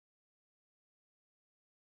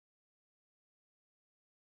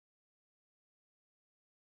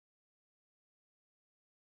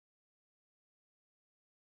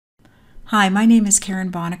Hi, my name is Karen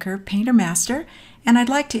Bonacker, Painter Master, and I'd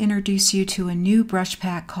like to introduce you to a new brush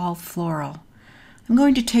pack called Floral. I'm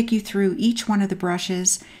going to take you through each one of the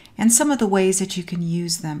brushes and some of the ways that you can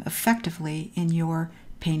use them effectively in your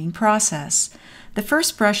painting process. The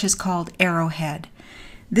first brush is called Arrowhead.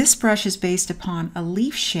 This brush is based upon a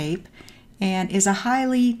leaf shape and is a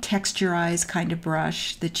highly texturized kind of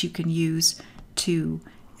brush that you can use to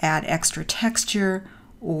add extra texture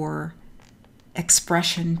or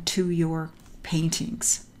expression to your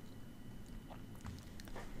paintings.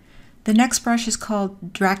 The next brush is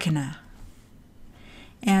called Dracaena,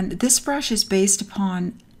 and this brush is based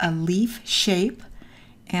upon a leaf shape,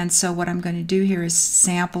 and so what I'm going to do here is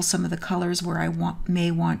sample some of the colors where I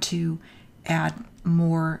may want to add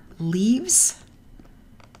more leaves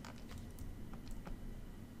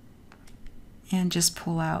and just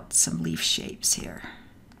pull out some leaf shapes here.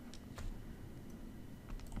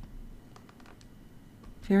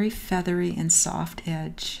 Very feathery and soft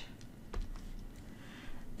edge.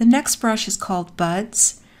 The next brush is called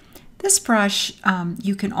Buds. This brush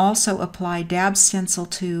you can also apply dab stencil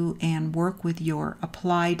to and work with your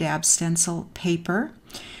apply dab stencil paper,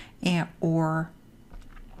 or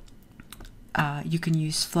you can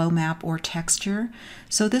use flow map or texture.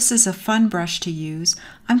 So this is a fun brush to use.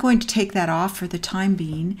 I'm going to take that off for the time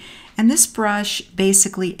being, and this brush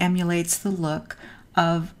basically emulates the look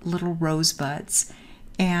of little rosebuds.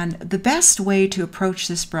 And the best way to approach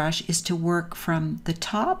this brush is to work from the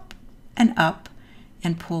top and up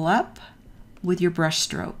and pull up with your brush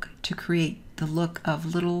stroke to create the look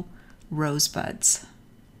of little rosebuds.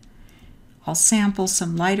 I'll sample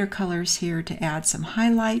some lighter colors here to add some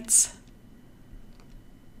highlights.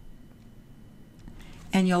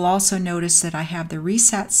 And you'll also notice that I have the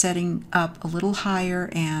reset setting up a little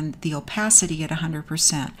higher and the opacity at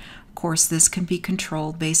 100%. Of course, this can be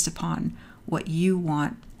controlled based upon what you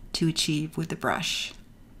want to achieve with the brush.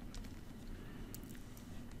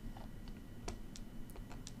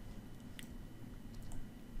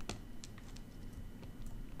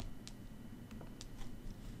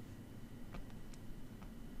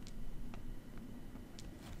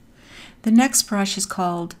 The next brush is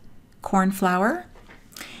called Cornflower,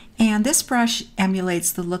 and this brush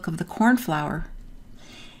emulates the look of the cornflower.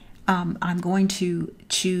 I'm going to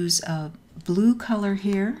choose a blue color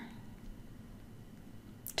here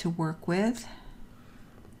to work with,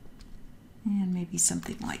 and maybe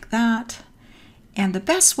something like that. And the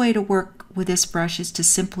best way to work with this brush is to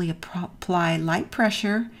simply apply light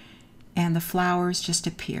pressure and the flowers just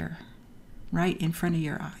appear right in front of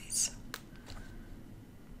your eyes.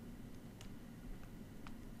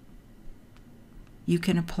 You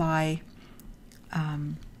can apply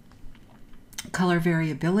color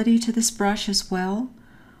variability to this brush as well,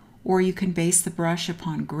 or you can base the brush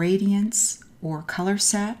upon gradients or color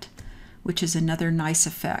set, which is another nice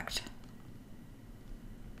effect.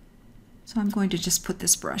 So I'm going to just put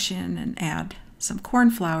this brush in and add some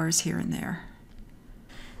cornflowers here and there.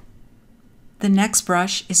 The next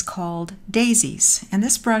brush is called Daisies, and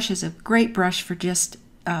this brush is a great brush for just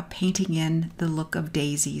painting in the look of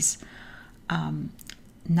daisies.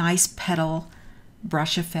 Nice petal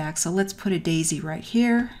brush effect. So let's put a daisy right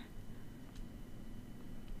here.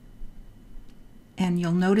 And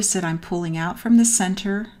you'll notice that I'm pulling out from the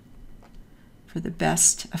center for the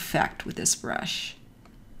best effect with this brush.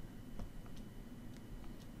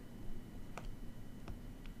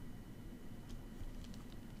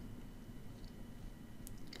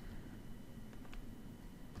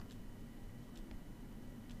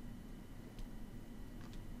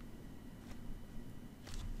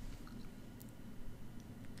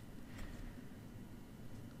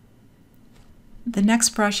 The next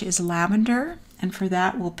brush is Lavender, and for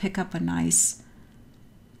that we'll pick up a nice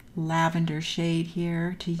lavender shade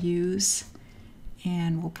here to use,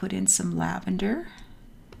 and we'll put in some lavender,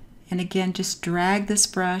 and again just drag this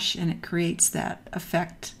brush and it creates that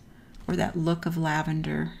effect or that look of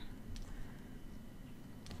lavender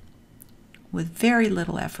with very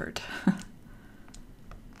little effort.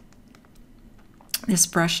 This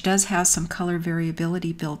brush does have some color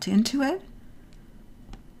variability built into it.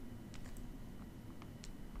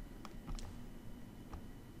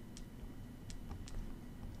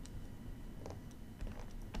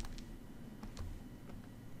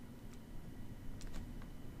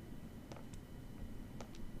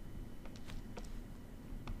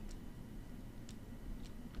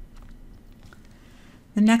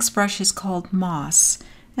 The next brush is called Moss,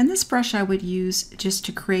 and this brush I would use just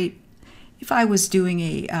to create, if I was doing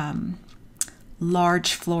a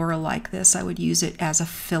large floral like this, I would use it as a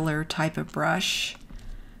filler type of brush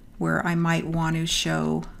where I might want to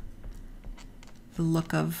show the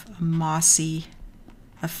look of a mossy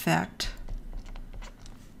effect.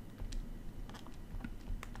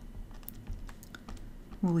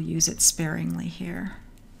 We'll use it sparingly here.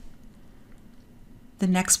 The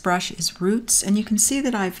next brush is Roots, and you can see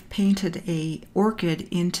that I've painted a orchid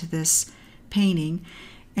into this painting.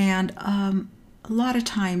 And a lot of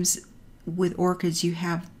times with orchids you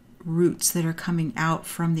have roots that are coming out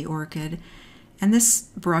from the orchid, and this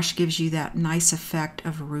brush gives you that nice effect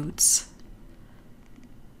of roots.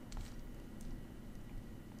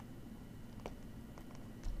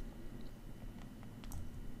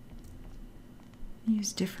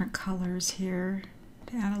 Use different colors here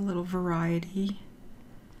to add a little variety.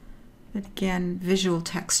 But again, visual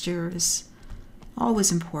texture is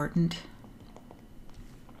always important.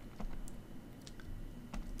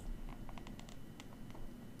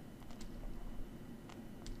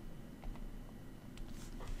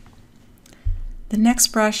 The next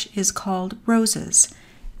brush is called Roses,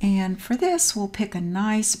 and for this we'll pick a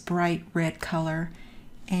nice bright red color,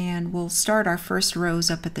 and we'll start our first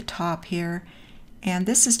rose up at the top here, and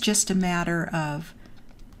this is just a matter of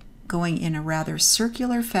going in a rather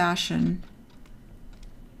circular fashion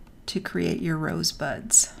to create your rose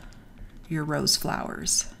buds, your rose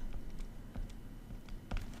flowers.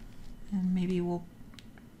 And maybe we'll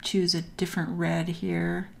choose a different red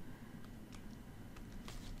here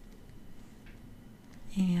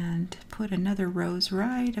and put another rose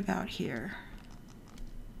right about here.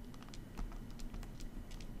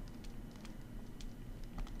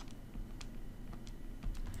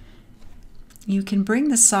 You can bring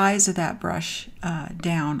the size of that brush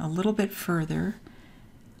down a little bit further.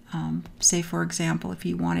 Say, for example, if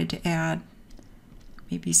you wanted to add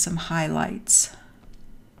maybe some highlights.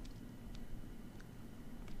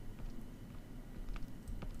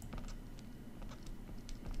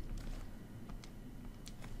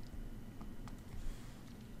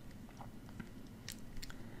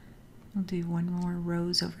 I'll do one more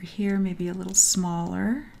rose over here, maybe a little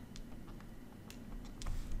smaller.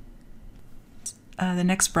 The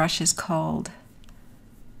next brush is called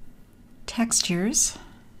Textures.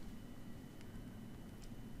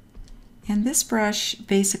 And this brush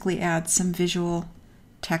basically adds some visual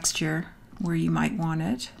texture where you might want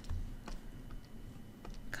it.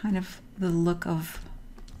 Kind of the look of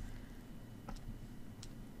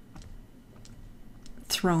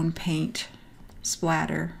thrown paint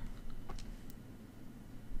splatter.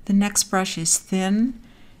 The next brush is Thin,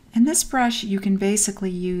 and this brush you can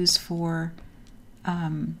basically use for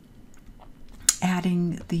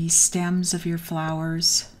adding the stems of your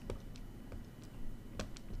flowers,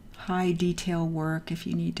 high detail work if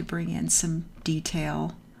you need to bring in some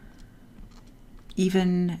detail,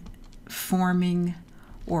 even forming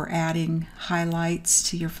or adding highlights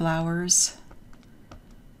to your flowers.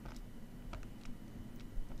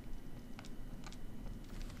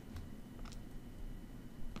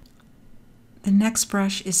 The next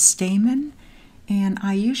brush is Stamen, and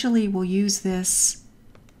I usually will use this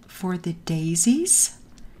for the daisies.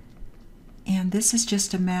 And this is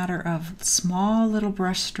just a matter of small little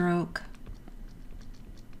brush stroke.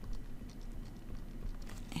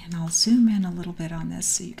 And I'll zoom in a little bit on this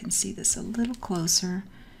so you can see this a little closer.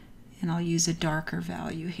 And I'll use a darker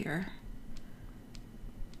value here.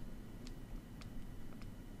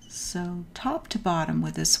 So top to bottom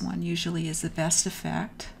with this one usually is the best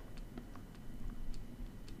effect.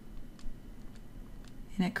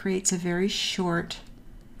 And it creates a very short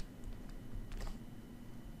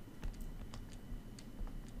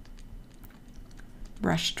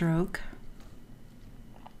brush stroke.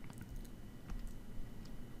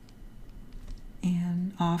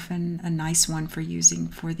 And often a nice one for using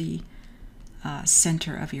for the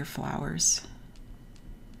center of your flowers.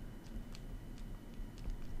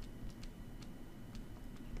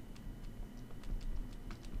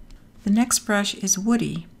 The next brush is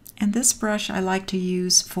Woody, and this brush I like to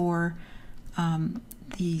use for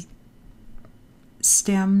the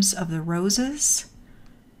stems of the roses.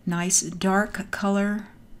 Nice dark color,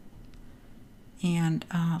 and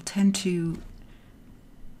I'll tend to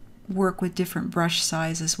work with different brush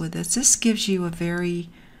sizes with this. This gives you a very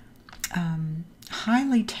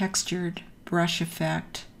highly textured brush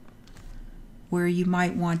effect where you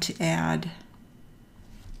might want to add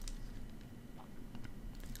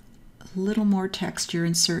a little more texture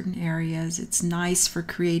in certain areas. It's nice for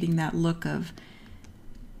creating that look of,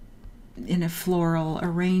 in a floral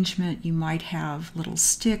arrangement, you might have little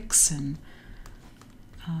sticks and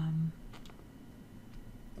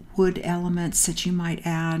wood elements that you might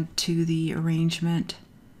add to the arrangement.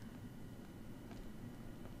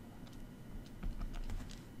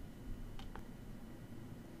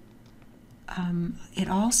 It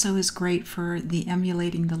also is great for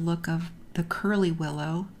emulating the look of the curly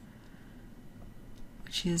willow,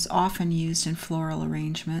 which is often used in floral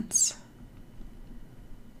arrangements.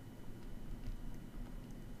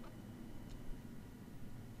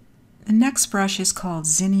 The next brush is called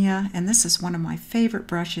Zinnia, and this is one of my favorite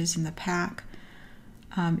brushes in the pack.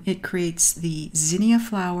 It creates the zinnia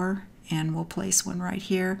flower, and we'll place one right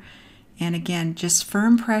here. And again, just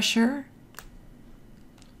firm pressure,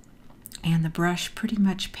 and the brush pretty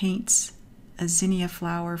much paints a zinnia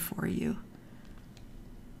flower for you.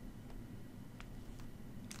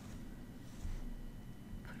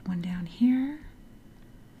 Put one down here.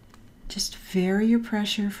 Just vary your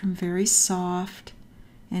pressure from very soft,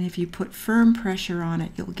 and if you put firm pressure on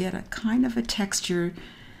it, you'll get a kind of a texture,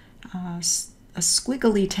 a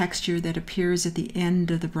squiggly texture that appears at the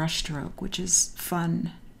end of the brush stroke, which is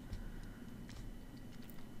fun.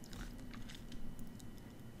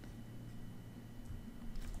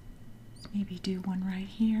 Maybe do one right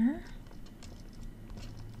here.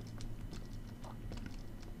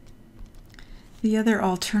 The other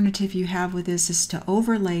alternative you have with this is to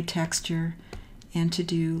overlay texture and to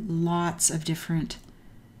do lots of different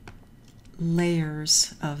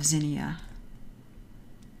layers of zinnia.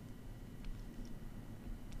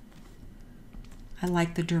 I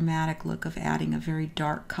like the dramatic look of adding a very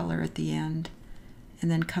dark color at the end and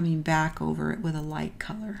then coming back over it with a light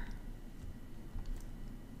color.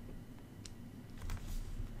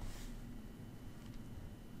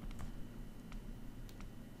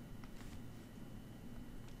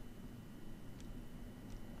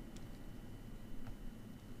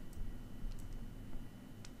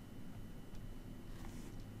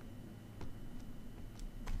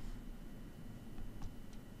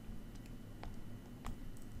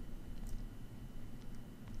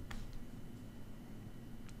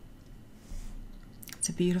 It's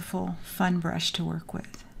a beautiful, fun brush to work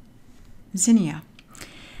with. Zinnia.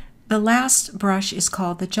 The last brush is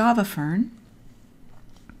called the Java Fern.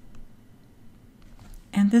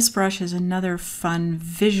 And this brush is another fun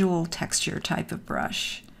visual texture type of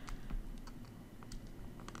brush.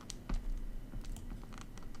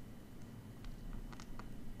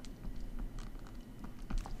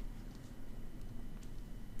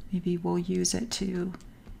 Maybe we'll use it to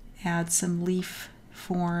add some leaf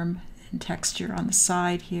form and texture on the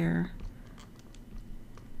side here.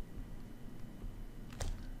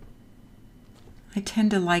 I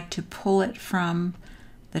tend to like to pull it from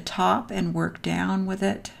the top and work down with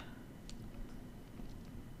it.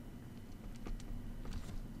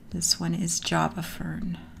 This one is Java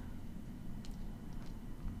Fern.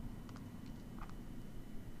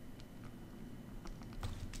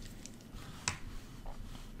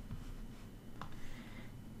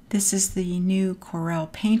 This is the new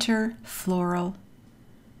Corel Painter Floral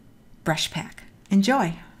brush pack.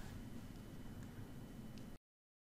 Enjoy!